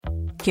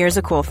Here's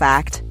a cool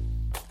fact.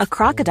 A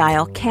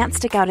crocodile can't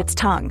stick out its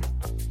tongue.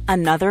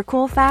 Another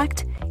cool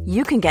fact,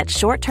 you can get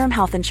short-term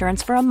health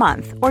insurance for a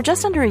month or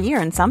just under a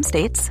year in some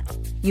states.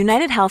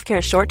 United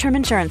Healthcare short-term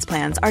insurance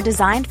plans are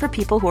designed for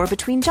people who are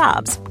between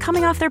jobs,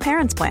 coming off their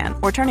parents' plan,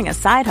 or turning a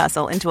side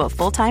hustle into a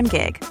full-time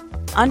gig.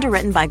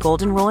 Underwritten by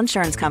Golden Rule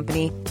Insurance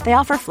Company, they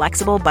offer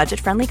flexible,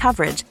 budget-friendly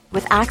coverage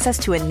with access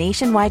to a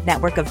nationwide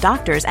network of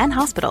doctors and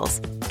hospitals.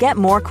 Get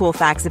more cool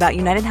facts about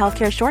United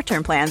Healthcare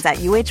short-term plans at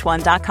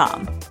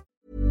uh1.com.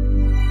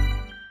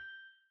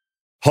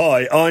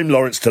 Hi, I'm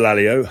Lawrence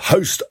Dallaglio,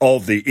 host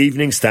of the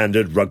Evening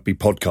Standard Rugby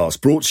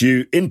Podcast, brought to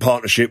you in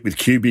partnership with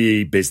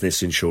QBE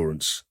Business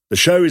Insurance. The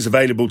show is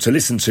available to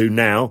listen to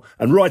now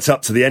and right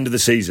up to the end of the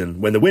season,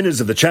 when the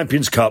winners of the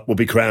Champions Cup will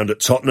be crowned at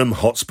Tottenham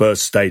Hotspur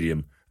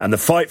Stadium, and the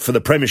fight for the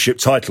Premiership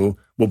title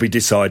will be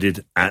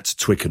decided at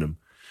Twickenham.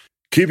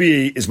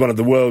 QBE is one of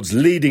the world's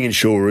leading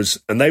insurers,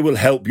 and they will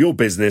help your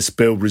business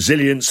build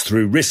resilience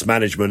through risk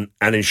management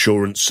and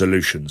insurance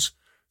solutions.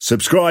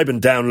 Subscribe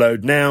and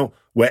download now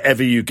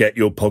wherever you get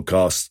your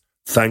podcasts.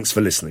 Thanks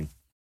for listening.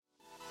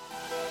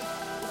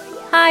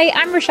 Hi,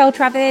 I'm Rochelle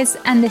Travers,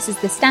 and this is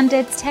the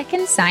Standard's Tech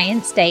and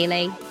Science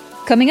Daily.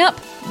 Coming up,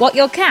 what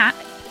your cat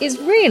is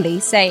really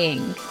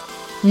saying.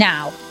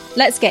 Now,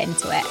 let's get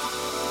into it.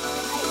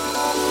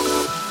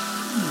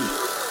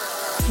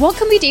 What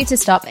can we do to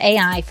stop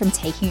AI from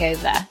taking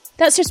over?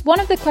 That's just one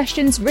of the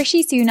questions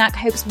Rishi Sunak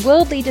hopes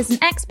world leaders and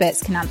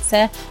experts can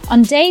answer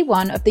on day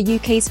one of the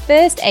UK's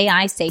first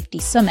AI Safety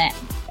Summit.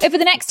 Over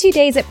the next 2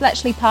 days at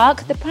Bletchley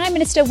Park, the Prime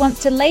Minister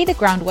wants to lay the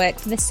groundwork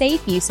for the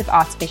safe use of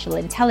artificial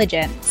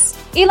intelligence.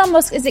 Elon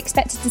Musk is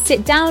expected to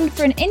sit down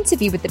for an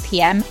interview with the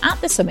PM at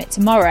the summit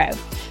tomorrow,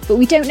 but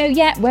we don't know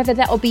yet whether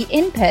that will be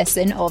in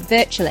person or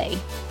virtually.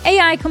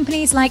 AI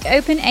companies like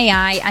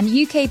OpenAI and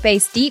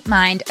UK-based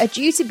DeepMind are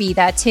due to be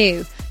there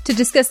too, to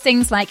discuss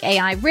things like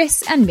AI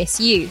risks and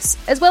misuse,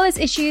 as well as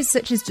issues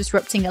such as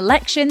disrupting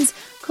elections,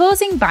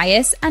 causing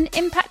bias, and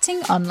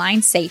impacting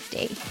online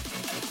safety.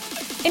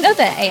 In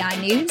other AI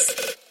news,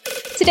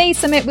 today's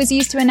summit was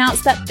used to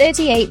announce that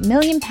 £38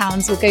 million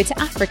will go to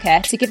Africa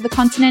to give the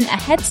continent a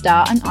head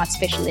start on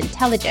artificial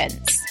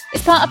intelligence.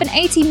 It's part of an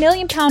 £80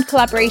 million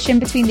collaboration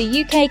between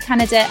the UK,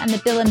 Canada and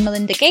the Bill and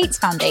Melinda Gates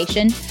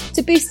Foundation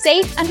to boost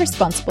safe and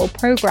responsible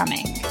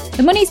programming.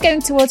 The money's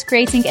going towards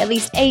creating at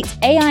least 8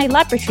 AI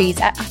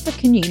laboratories at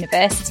African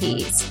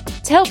universities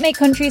to help make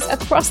countries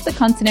across the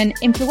continent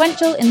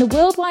influential in the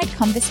worldwide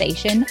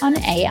conversation on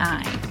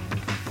AI.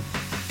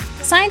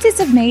 Scientists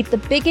have made the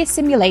biggest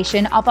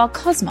simulation of our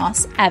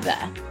cosmos ever.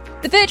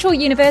 The virtual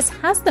universe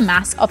has the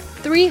mass of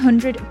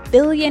 300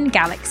 billion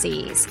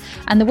galaxies,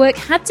 and the work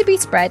had to be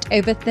spread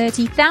over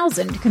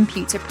 30,000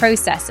 computer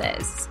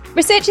processors.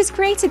 Researchers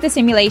created the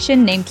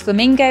simulation named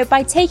Flamingo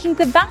by taking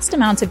the vast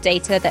amount of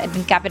data that had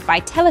been gathered by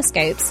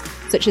telescopes,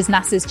 such as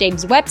NASA's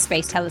James Webb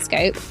Space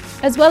Telescope,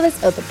 as well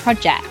as other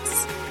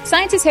projects.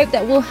 Scientists hope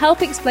that will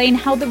help explain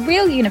how the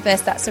real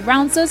universe that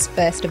surrounds us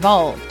first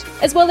evolved,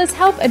 as well as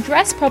help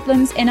address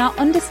problems in our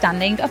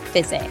understanding of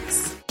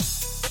physics.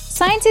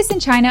 Scientists in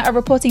China are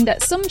reporting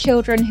that some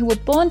children who were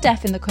born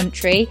deaf in the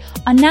country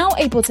are now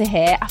able to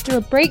hear after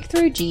a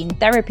breakthrough gene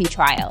therapy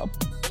trial.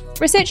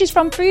 Researchers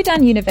from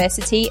Fudan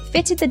University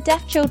fitted the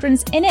deaf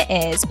children's inner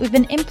ears with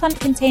an implant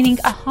containing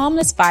a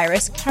harmless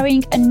virus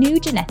carrying a new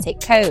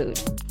genetic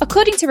code.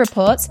 According to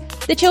reports,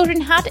 the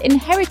children had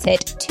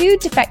inherited 2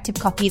 defective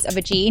copies of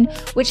a gene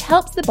which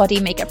helps the body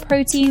make a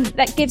protein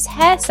that gives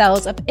hair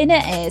cells of inner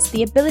ears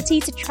the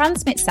ability to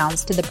transmit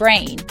sounds to the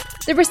brain.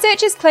 The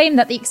researchers claim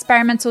that the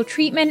experimental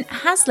treatment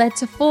has led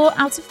to 4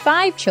 out of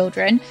 5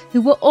 children who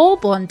were all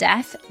born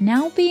deaf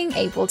now being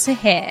able to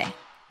hear.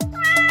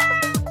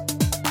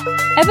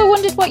 Ever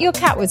wondered what your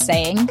cat was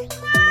saying?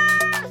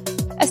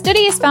 A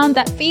study has found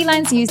that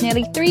felines use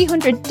nearly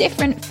 300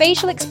 different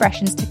facial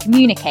expressions to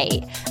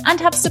communicate and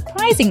have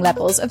surprising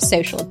levels of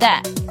social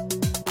depth.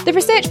 The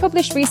research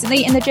published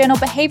recently in the journal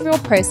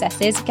Behavioural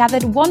Processes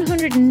gathered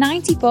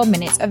 194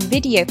 minutes of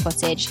video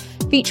footage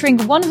featuring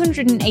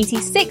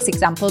 186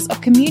 examples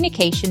of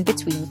communication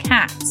between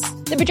cats.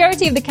 The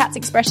majority of the cats'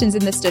 expressions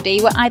in the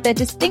study were either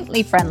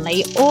distinctly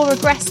friendly or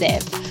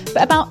aggressive,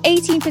 but about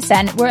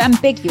 18% were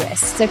ambiguous,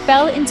 so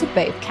fell into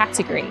both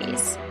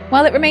categories.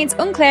 While it remains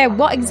unclear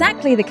what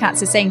exactly the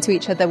cats are saying to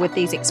each other with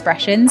these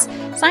expressions,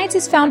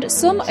 scientists found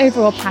some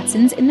overall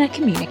patterns in their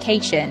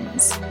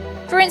communications.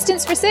 For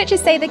instance,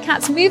 researchers say the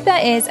cats move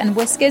their ears and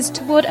whiskers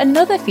toward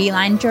another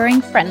feline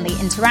during friendly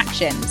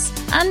interactions,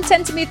 and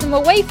tend to move them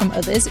away from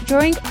others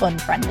during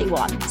unfriendly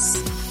ones.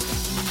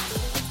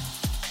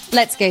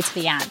 Let's go to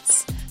the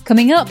ads.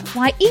 Coming up,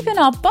 why even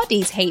our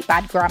bodies hate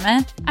bad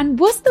grammar, and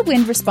was the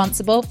wind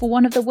responsible for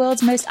one of the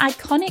world's most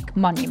iconic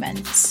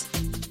monuments?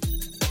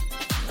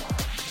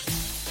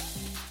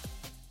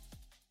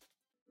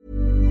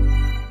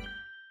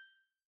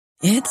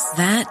 It's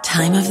that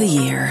time of the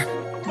year.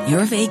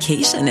 Your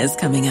vacation is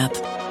coming up.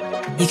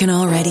 You can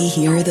already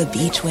hear the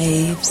beach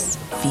waves,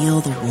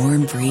 feel the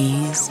warm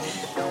breeze,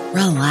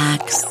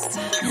 relax,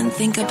 and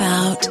think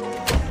about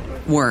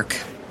work.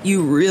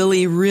 You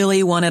really,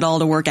 really want it all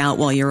to work out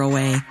while you're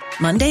away.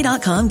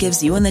 Monday.com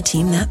gives you and the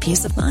team that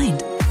peace of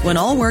mind. When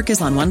all work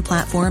is on one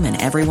platform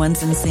and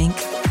everyone's in sync,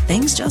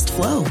 things just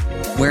flow.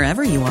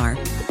 Wherever you are,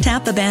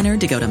 tap the banner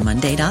to go to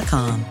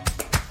Monday.com.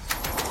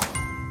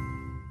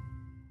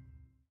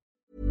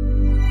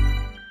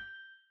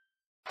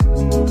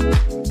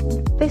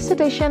 This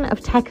edition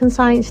of Tech and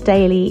Science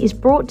Daily is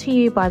brought to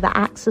you by the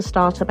AXA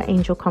Startup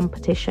Angel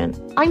Competition.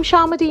 I'm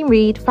Sharmadean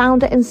Reed,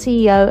 founder and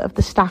CEO of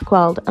The Stack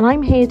World, and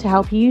I'm here to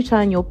help you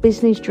turn your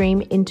business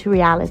dream into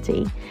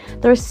reality.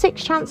 There are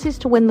 6 chances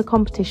to win the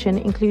competition,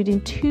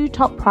 including 2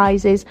 top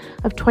prizes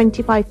of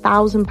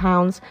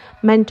 £25,000,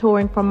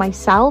 mentoring from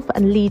myself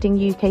and leading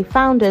UK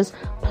founders,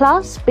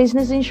 plus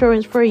business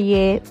insurance for a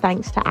year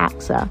thanks to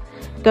AXA.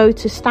 Go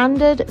to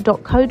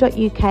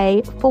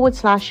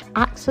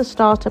standard.co.uk/AXA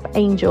Startup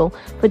Angel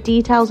for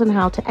details on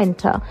how to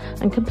enter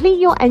and complete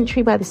your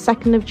entry by the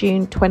 2nd of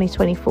June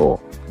 2024.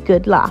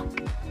 Good luck.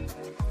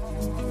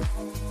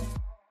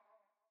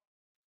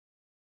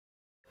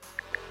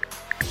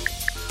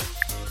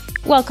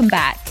 Welcome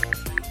back.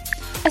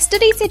 A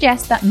study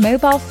suggests that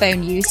mobile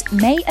phone use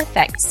may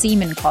affect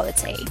semen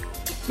quality.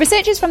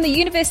 Researchers from the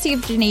University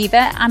of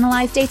Geneva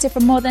analysed data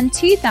from more than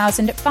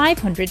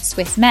 2,500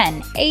 Swiss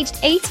men aged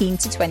 18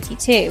 to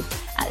 22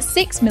 at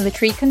 6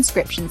 military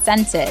conscription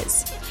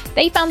centres.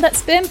 They found that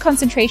sperm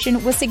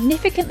concentration was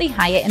significantly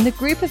higher in the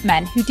group of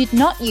men who did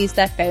not use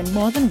their phone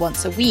more than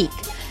once a week,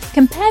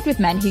 compared with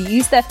men who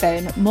used their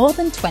phone more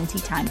than 20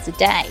 times a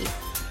day.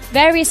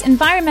 Various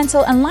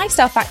environmental and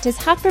lifestyle factors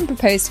have been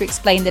proposed to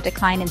explain the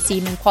decline in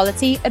semen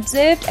quality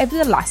observed over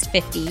the last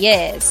 50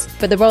 years,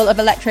 but the role of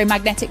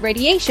electromagnetic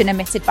radiation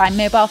emitted by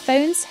mobile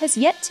phones has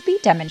yet to be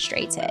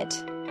demonstrated.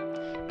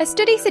 A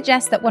study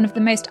suggests that one of the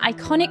most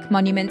iconic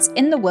monuments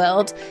in the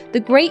world, the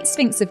Great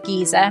Sphinx of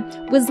Giza,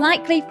 was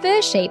likely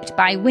first shaped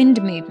by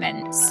wind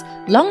movements,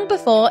 long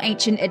before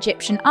ancient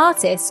Egyptian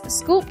artists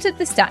sculpted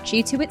the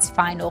statue to its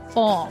final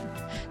form.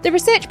 The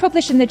research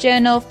published in the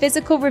journal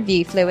Physical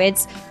Review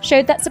Fluids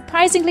showed that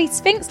surprisingly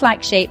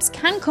sphinx-like shapes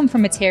can come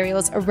from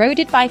materials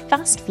eroded by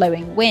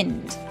fast-flowing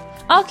wind.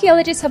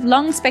 Archaeologists have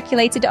long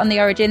speculated on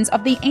the origins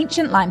of the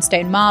ancient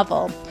limestone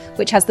marvel,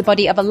 which has the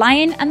body of a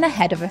lion and the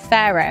head of a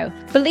pharaoh,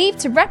 believed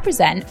to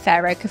represent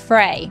Pharaoh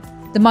Khafre.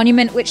 The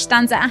monument, which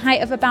stands at a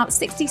height of about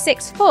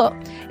 66 foot,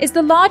 is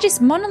the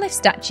largest monolith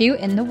statue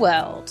in the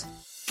world.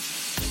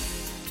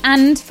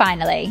 And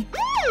finally,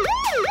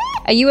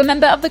 are you a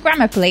member of the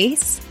Grammar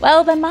Police?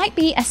 Well, there might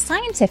be a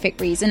scientific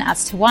reason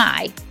as to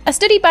why. A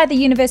study by the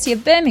University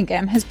of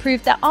Birmingham has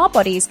proved that our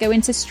bodies go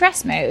into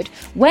stress mode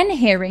when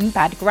hearing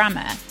bad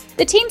grammar.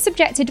 The team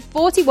subjected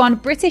 41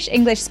 British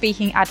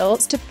English-speaking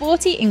adults to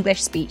 40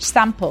 English speech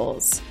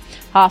samples,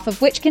 half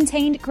of which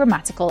contained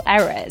grammatical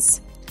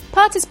errors.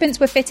 Participants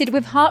were fitted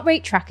with heart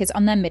rate trackers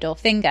on their middle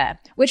finger,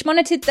 which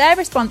monitored their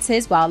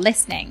responses while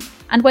listening.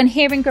 And when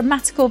hearing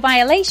grammatical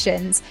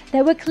violations,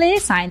 there were clear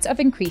signs of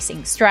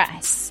increasing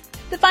stress.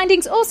 The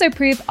findings also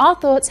prove our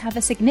thoughts have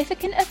a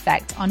significant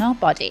effect on our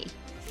body.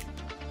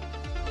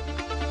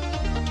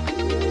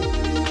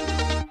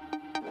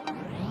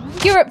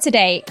 You're up to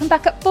date. Come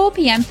back at 4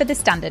 p.m. for the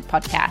Standard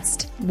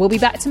podcast. We'll be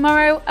back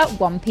tomorrow at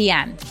 1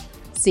 p.m.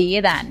 See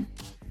you then.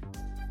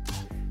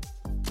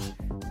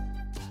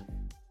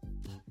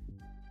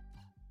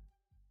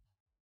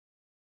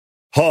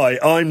 Hi,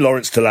 I'm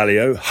Lawrence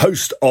Dallaglio,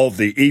 host of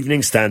the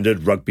Evening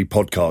Standard Rugby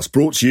podcast,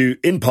 brought to you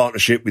in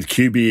partnership with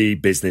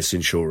QBE Business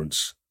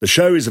Insurance. The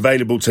show is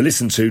available to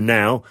listen to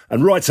now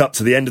and right up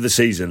to the end of the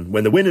season,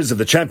 when the winners of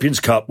the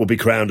Champions Cup will be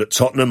crowned at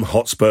Tottenham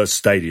Hotspur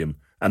Stadium,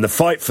 and the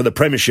fight for the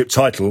Premiership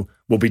title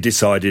will be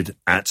decided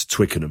at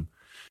Twickenham.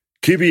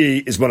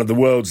 QBE is one of the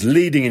world's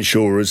leading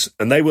insurers,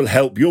 and they will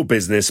help your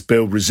business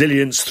build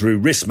resilience through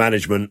risk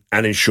management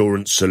and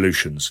insurance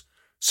solutions.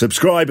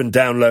 Subscribe and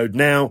download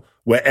now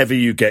wherever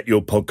you get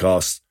your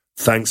podcasts.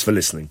 Thanks for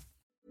listening.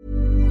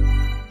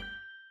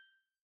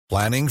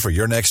 Planning for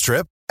your next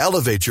trip?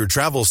 Elevate your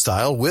travel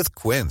style with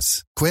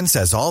Quince. Quince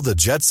has all the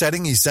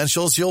jet-setting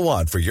essentials you'll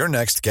want for your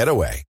next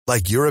getaway,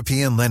 like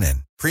European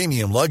linen,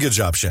 premium luggage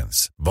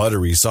options,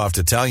 buttery soft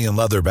Italian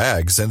leather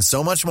bags, and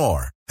so much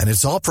more. And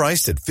it's all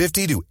priced at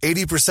 50 to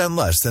 80%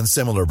 less than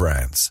similar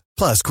brands.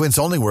 Plus, Quince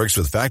only works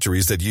with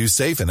factories that use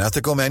safe and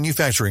ethical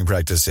manufacturing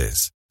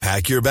practices.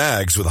 Pack your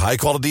bags with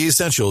high-quality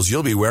essentials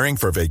you'll be wearing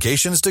for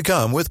vacations to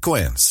come with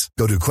Quince.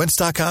 Go to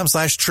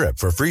quince.com/trip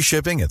for free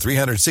shipping and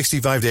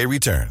 365-day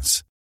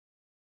returns.